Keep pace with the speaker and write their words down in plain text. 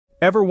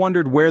Ever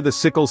wondered where the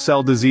sickle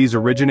cell disease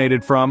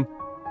originated from?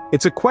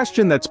 It's a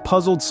question that's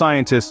puzzled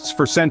scientists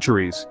for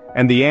centuries,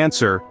 and the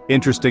answer,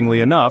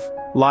 interestingly enough,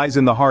 lies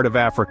in the heart of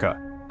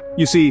Africa.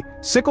 You see,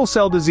 sickle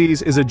cell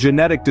disease is a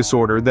genetic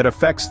disorder that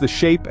affects the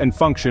shape and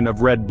function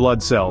of red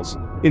blood cells.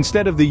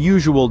 Instead of the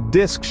usual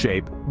disc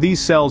shape, these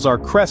cells are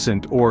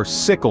crescent or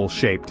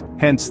sickle-shaped,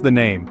 hence the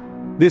name.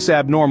 This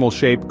abnormal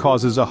shape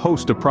causes a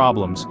host of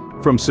problems,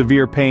 from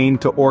severe pain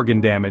to organ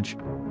damage.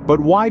 But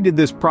why did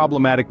this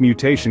problematic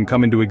mutation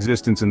come into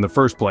existence in the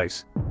first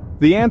place?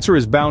 The answer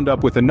is bound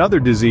up with another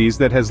disease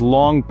that has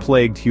long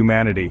plagued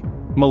humanity: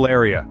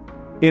 malaria.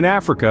 In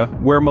Africa,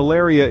 where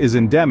malaria is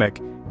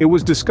endemic, it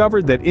was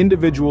discovered that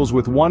individuals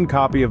with one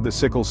copy of the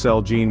sickle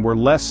cell gene were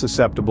less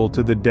susceptible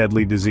to the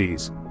deadly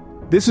disease.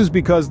 This is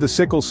because the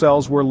sickle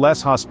cells were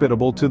less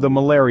hospitable to the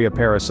malaria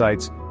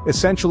parasites,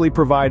 essentially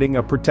providing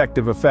a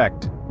protective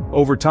effect.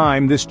 Over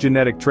time, this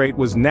genetic trait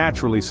was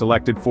naturally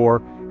selected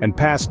for and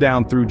passed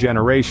down through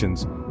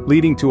generations,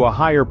 leading to a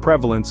higher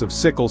prevalence of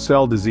sickle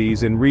cell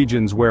disease in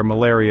regions where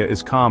malaria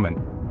is common.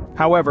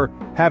 However,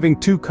 having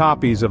two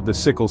copies of the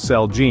sickle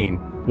cell gene,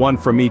 one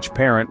from each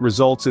parent,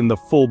 results in the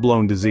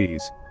full-blown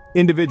disease.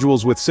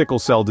 Individuals with sickle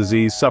cell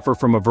disease suffer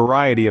from a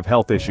variety of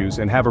health issues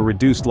and have a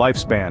reduced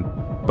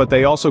lifespan, but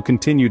they also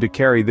continue to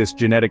carry this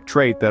genetic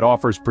trait that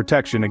offers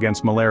protection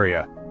against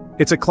malaria.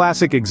 It's a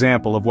classic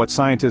example of what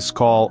scientists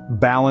call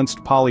balanced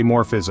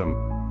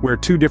polymorphism, where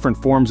two different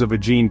forms of a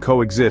gene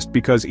coexist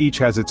because each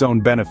has its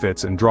own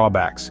benefits and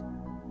drawbacks.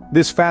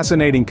 This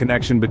fascinating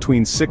connection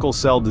between sickle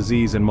cell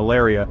disease and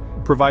malaria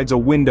provides a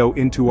window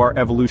into our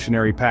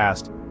evolutionary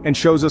past and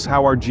shows us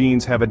how our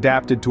genes have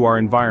adapted to our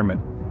environment,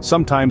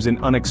 sometimes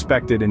in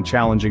unexpected and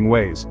challenging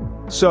ways.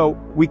 So,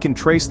 we can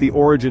trace the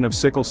origin of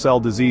sickle cell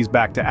disease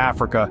back to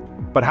Africa,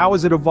 but how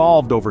has it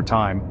evolved over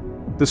time?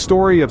 The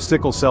story of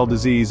sickle cell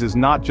disease is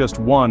not just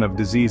one of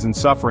disease and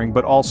suffering,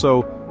 but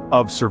also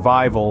of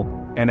survival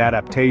and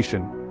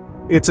adaptation.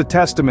 It's a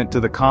testament to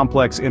the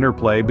complex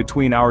interplay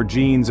between our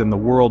genes and the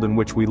world in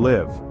which we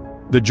live.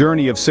 The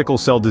journey of sickle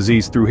cell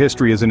disease through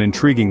history is an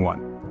intriguing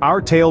one.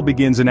 Our tale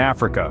begins in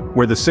Africa,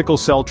 where the sickle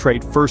cell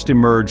trait first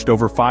emerged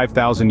over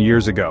 5,000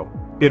 years ago.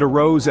 It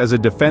arose as a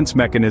defense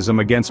mechanism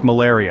against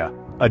malaria,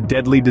 a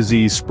deadly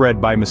disease spread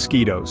by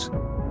mosquitoes.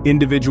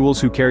 Individuals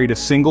who carried a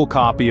single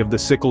copy of the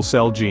sickle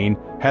cell gene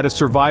had a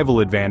survival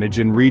advantage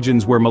in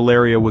regions where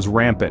malaria was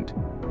rampant.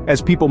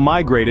 As people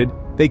migrated,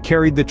 they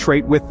carried the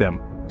trait with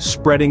them,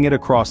 spreading it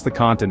across the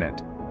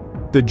continent.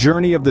 The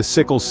journey of the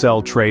sickle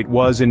cell trait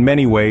was, in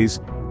many ways,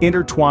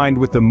 intertwined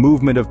with the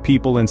movement of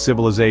people and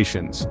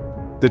civilizations.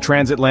 The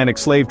transatlantic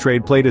slave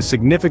trade played a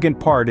significant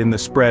part in the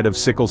spread of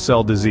sickle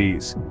cell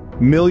disease.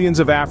 Millions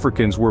of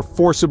Africans were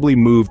forcibly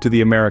moved to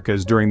the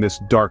Americas during this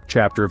dark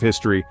chapter of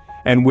history,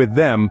 and with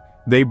them,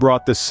 they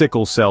brought the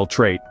sickle cell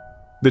trait.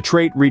 The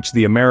trait reached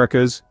the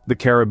Americas, the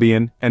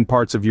Caribbean, and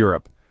parts of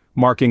Europe,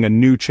 marking a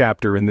new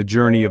chapter in the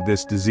journey of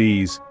this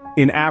disease.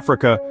 In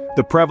Africa,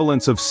 the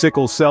prevalence of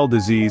sickle cell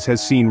disease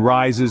has seen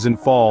rises and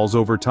falls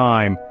over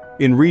time.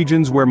 In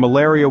regions where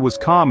malaria was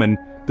common,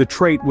 the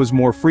trait was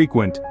more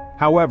frequent.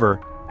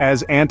 However,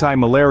 as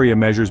anti-malaria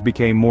measures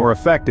became more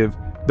effective,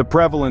 the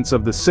prevalence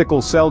of the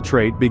sickle cell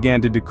trait began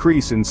to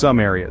decrease in some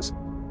areas.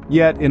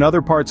 Yet, in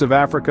other parts of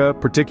Africa,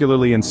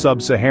 particularly in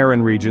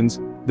sub-Saharan regions,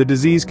 the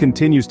disease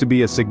continues to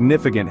be a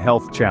significant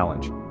health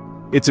challenge.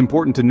 It's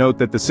important to note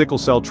that the sickle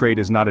cell trait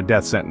is not a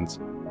death sentence.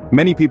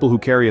 Many people who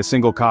carry a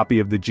single copy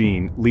of the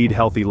gene lead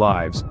healthy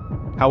lives.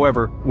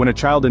 However, when a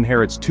child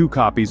inherits two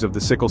copies of the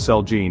sickle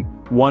cell gene,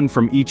 one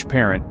from each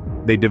parent,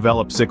 they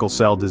develop sickle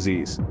cell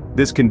disease.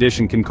 This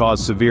condition can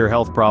cause severe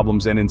health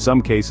problems and in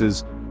some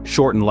cases,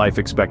 shorten life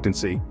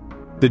expectancy.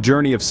 The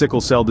journey of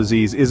sickle cell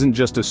disease isn't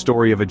just a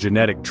story of a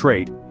genetic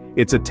trait,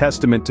 it's a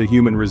testament to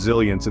human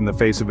resilience in the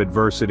face of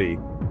adversity.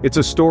 It's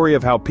a story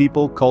of how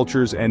people,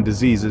 cultures, and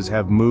diseases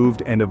have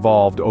moved and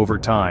evolved over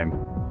time.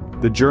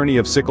 The journey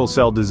of sickle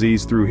cell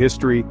disease through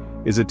history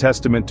is a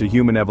testament to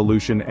human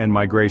evolution and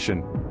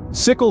migration.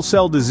 Sickle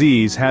cell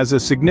disease has a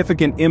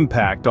significant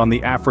impact on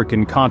the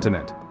African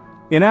continent.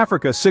 In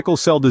Africa, sickle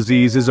cell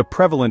disease is a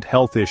prevalent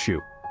health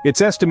issue. It's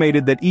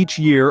estimated that each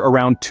year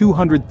around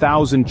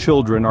 200,000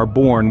 children are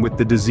born with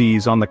the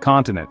disease on the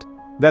continent.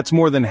 That's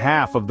more than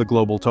half of the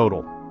global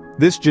total.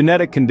 This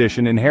genetic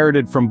condition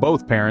inherited from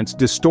both parents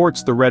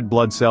distorts the red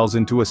blood cells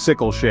into a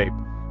sickle shape,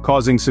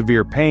 causing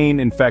severe pain,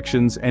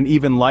 infections, and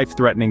even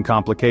life-threatening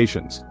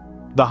complications.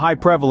 The high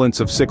prevalence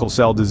of sickle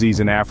cell disease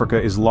in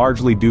Africa is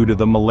largely due to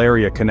the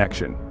malaria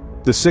connection.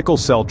 The sickle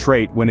cell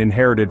trait, when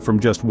inherited from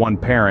just one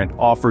parent,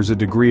 offers a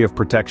degree of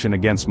protection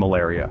against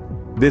malaria.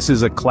 This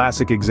is a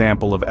classic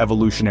example of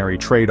evolutionary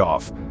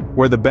trade-off,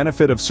 where the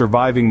benefit of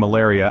surviving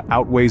malaria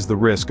outweighs the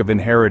risk of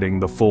inheriting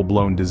the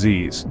full-blown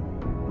disease.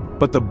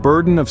 But the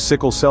burden of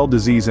sickle cell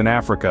disease in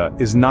Africa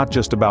is not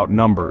just about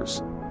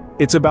numbers.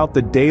 It's about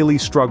the daily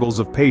struggles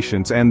of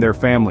patients and their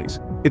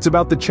families. It's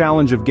about the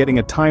challenge of getting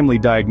a timely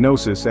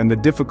diagnosis and the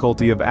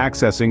difficulty of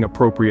accessing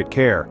appropriate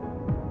care.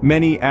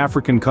 Many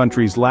African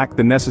countries lack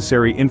the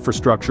necessary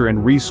infrastructure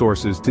and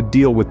resources to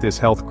deal with this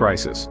health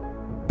crisis.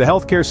 The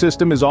healthcare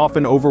system is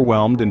often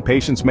overwhelmed and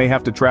patients may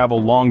have to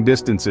travel long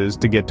distances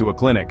to get to a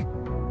clinic.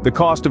 The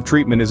cost of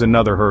treatment is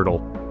another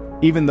hurdle.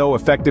 Even though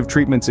effective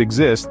treatments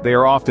exist, they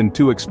are often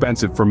too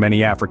expensive for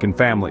many African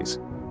families.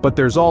 But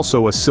there's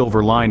also a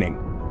silver lining.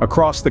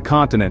 Across the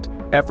continent,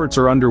 efforts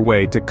are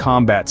underway to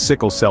combat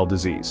sickle cell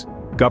disease.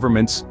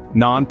 Governments,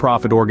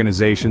 non-profit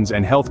organizations,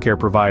 and healthcare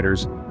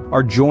providers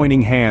are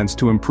joining hands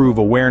to improve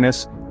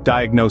awareness,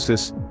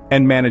 diagnosis,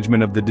 and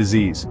management of the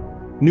disease.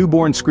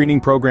 Newborn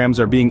screening programs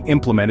are being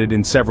implemented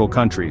in several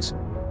countries.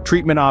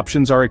 Treatment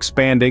options are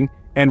expanding,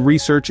 and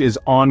research is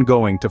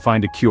ongoing to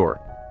find a cure.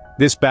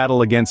 This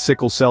battle against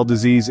sickle cell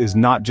disease is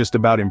not just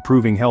about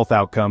improving health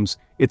outcomes,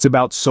 it's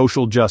about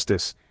social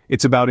justice.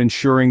 It's about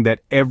ensuring that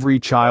every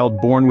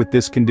child born with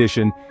this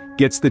condition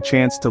gets the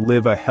chance to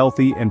live a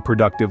healthy and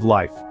productive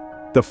life.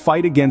 The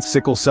fight against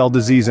sickle cell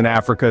disease in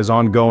Africa is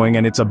ongoing,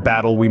 and it's a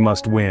battle we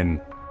must win.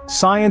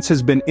 Science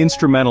has been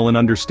instrumental in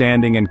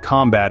understanding and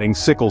combating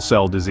sickle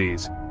cell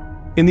disease.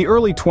 In the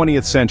early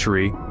 20th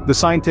century, the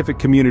scientific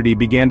community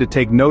began to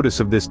take notice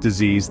of this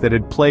disease that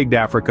had plagued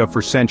Africa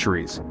for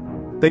centuries.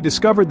 They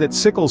discovered that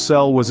sickle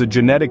cell was a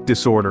genetic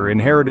disorder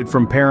inherited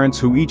from parents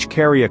who each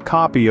carry a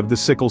copy of the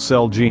sickle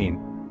cell gene.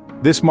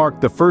 This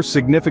marked the first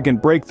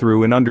significant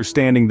breakthrough in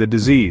understanding the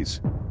disease.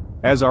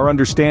 As our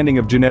understanding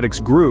of genetics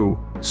grew,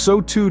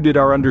 so too did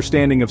our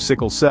understanding of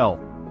sickle cell.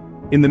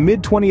 In the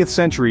mid-20th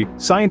century,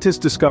 scientists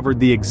discovered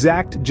the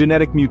exact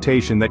genetic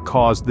mutation that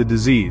caused the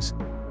disease.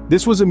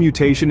 This was a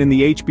mutation in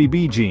the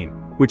HBB gene,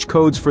 which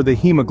codes for the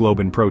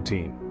hemoglobin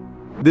protein.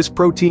 This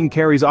protein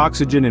carries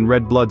oxygen in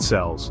red blood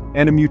cells,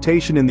 and a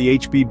mutation in the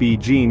HBB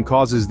gene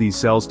causes these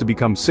cells to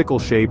become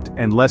sickle-shaped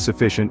and less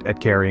efficient at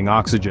carrying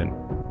oxygen.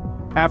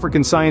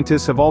 African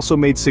scientists have also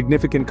made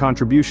significant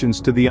contributions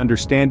to the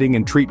understanding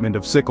and treatment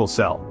of sickle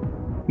cell.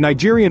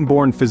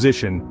 Nigerian-born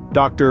physician,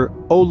 Dr.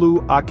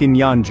 Olu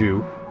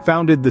Akinyanju,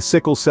 founded the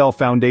Sickle Cell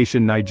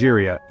Foundation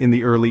Nigeria in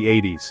the early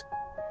 80s.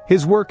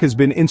 His work has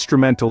been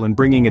instrumental in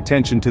bringing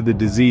attention to the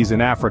disease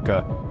in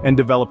Africa and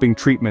developing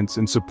treatments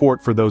and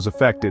support for those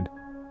affected.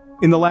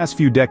 In the last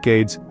few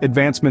decades,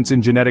 advancements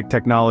in genetic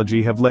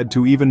technology have led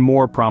to even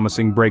more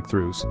promising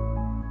breakthroughs.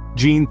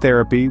 Gene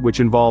therapy, which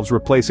involves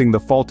replacing the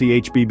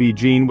faulty HBB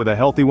gene with a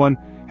healthy one,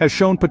 has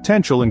shown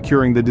potential in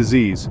curing the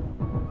disease.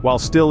 While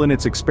still in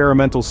its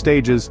experimental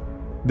stages,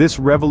 this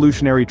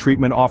revolutionary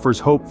treatment offers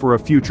hope for a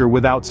future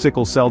without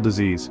sickle cell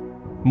disease.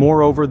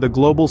 Moreover, the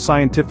global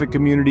scientific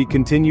community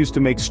continues to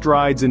make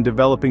strides in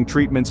developing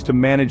treatments to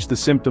manage the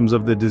symptoms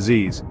of the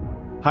disease.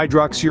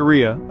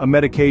 Hydroxyurea, a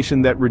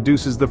medication that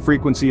reduces the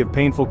frequency of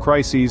painful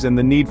crises and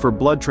the need for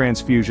blood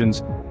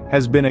transfusions,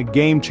 has been a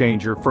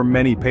game-changer for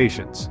many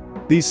patients.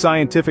 These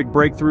scientific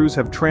breakthroughs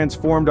have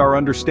transformed our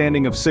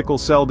understanding of sickle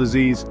cell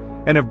disease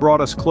and have brought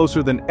us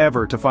closer than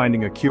ever to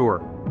finding a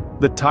cure.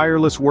 The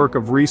tireless work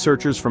of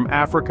researchers from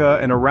Africa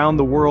and around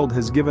the world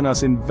has given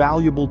us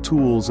invaluable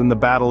tools in the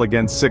battle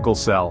against sickle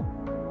cell.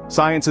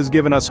 Science has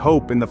given us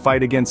hope in the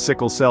fight against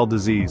sickle cell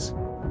disease.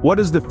 What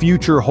does the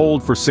future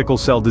hold for sickle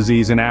cell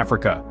disease in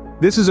Africa?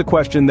 This is a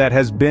question that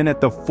has been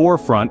at the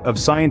forefront of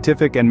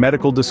scientific and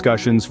medical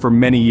discussions for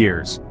many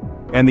years.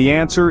 And the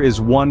answer is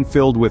one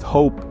filled with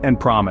hope and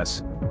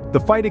promise. The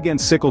fight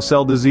against sickle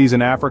cell disease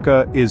in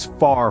Africa is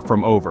far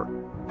from over.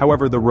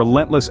 However, the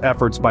relentless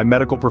efforts by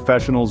medical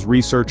professionals,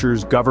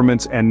 researchers,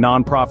 governments, and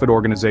non-profit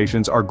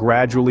organizations are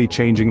gradually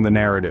changing the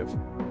narrative.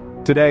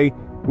 Today,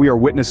 we are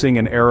witnessing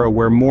an era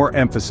where more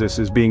emphasis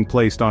is being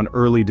placed on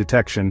early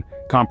detection,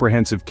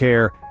 comprehensive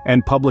care,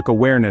 and public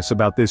awareness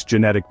about this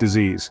genetic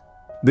disease.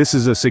 This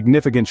is a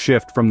significant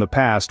shift from the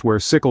past where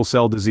sickle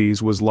cell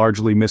disease was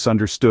largely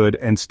misunderstood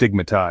and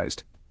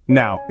stigmatized.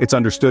 Now, it's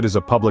understood as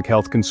a public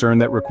health concern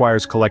that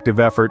requires collective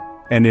effort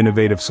and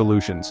innovative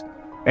solutions.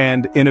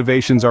 And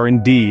innovations are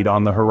indeed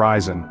on the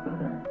horizon.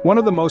 One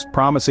of the most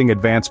promising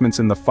advancements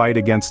in the fight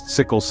against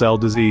sickle cell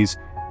disease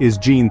is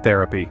gene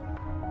therapy.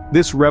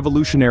 This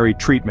revolutionary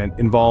treatment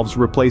involves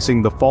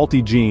replacing the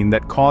faulty gene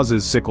that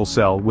causes sickle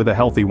cell with a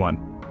healthy one.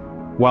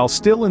 While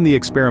still in the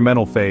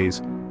experimental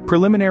phase,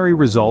 preliminary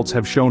results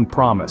have shown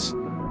promise,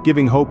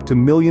 giving hope to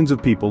millions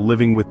of people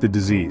living with the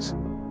disease.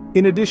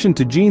 In addition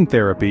to gene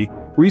therapy,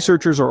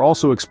 researchers are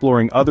also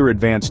exploring other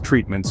advanced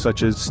treatments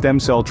such as stem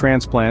cell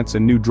transplants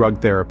and new drug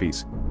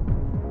therapies.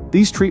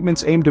 These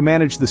treatments aim to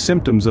manage the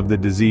symptoms of the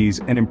disease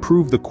and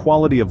improve the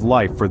quality of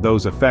life for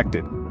those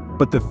affected.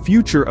 But the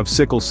future of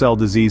sickle cell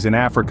disease in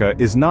Africa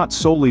is not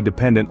solely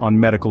dependent on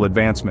medical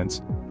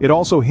advancements. It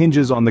also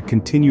hinges on the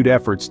continued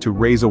efforts to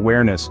raise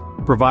awareness,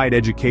 provide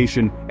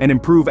education, and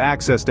improve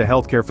access to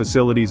healthcare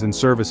facilities and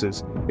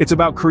services. It's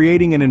about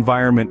creating an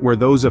environment where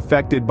those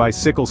affected by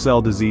sickle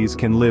cell disease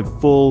can live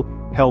full,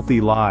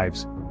 healthy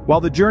lives.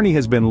 While the journey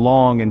has been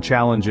long and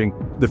challenging,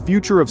 the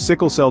future of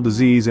sickle cell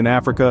disease in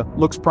Africa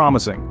looks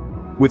promising.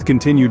 With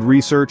continued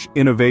research,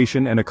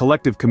 innovation, and a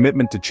collective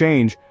commitment to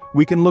change,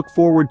 we can look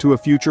forward to a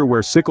future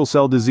where sickle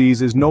cell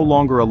disease is no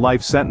longer a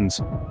life sentence,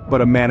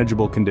 but a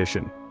manageable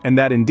condition. And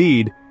that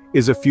indeed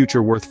is a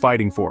future worth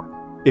fighting for.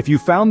 If you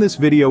found this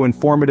video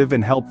informative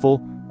and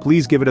helpful,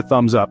 please give it a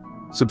thumbs up,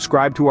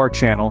 subscribe to our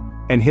channel,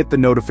 and hit the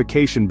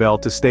notification bell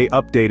to stay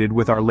updated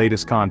with our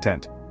latest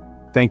content.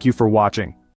 Thank you for watching.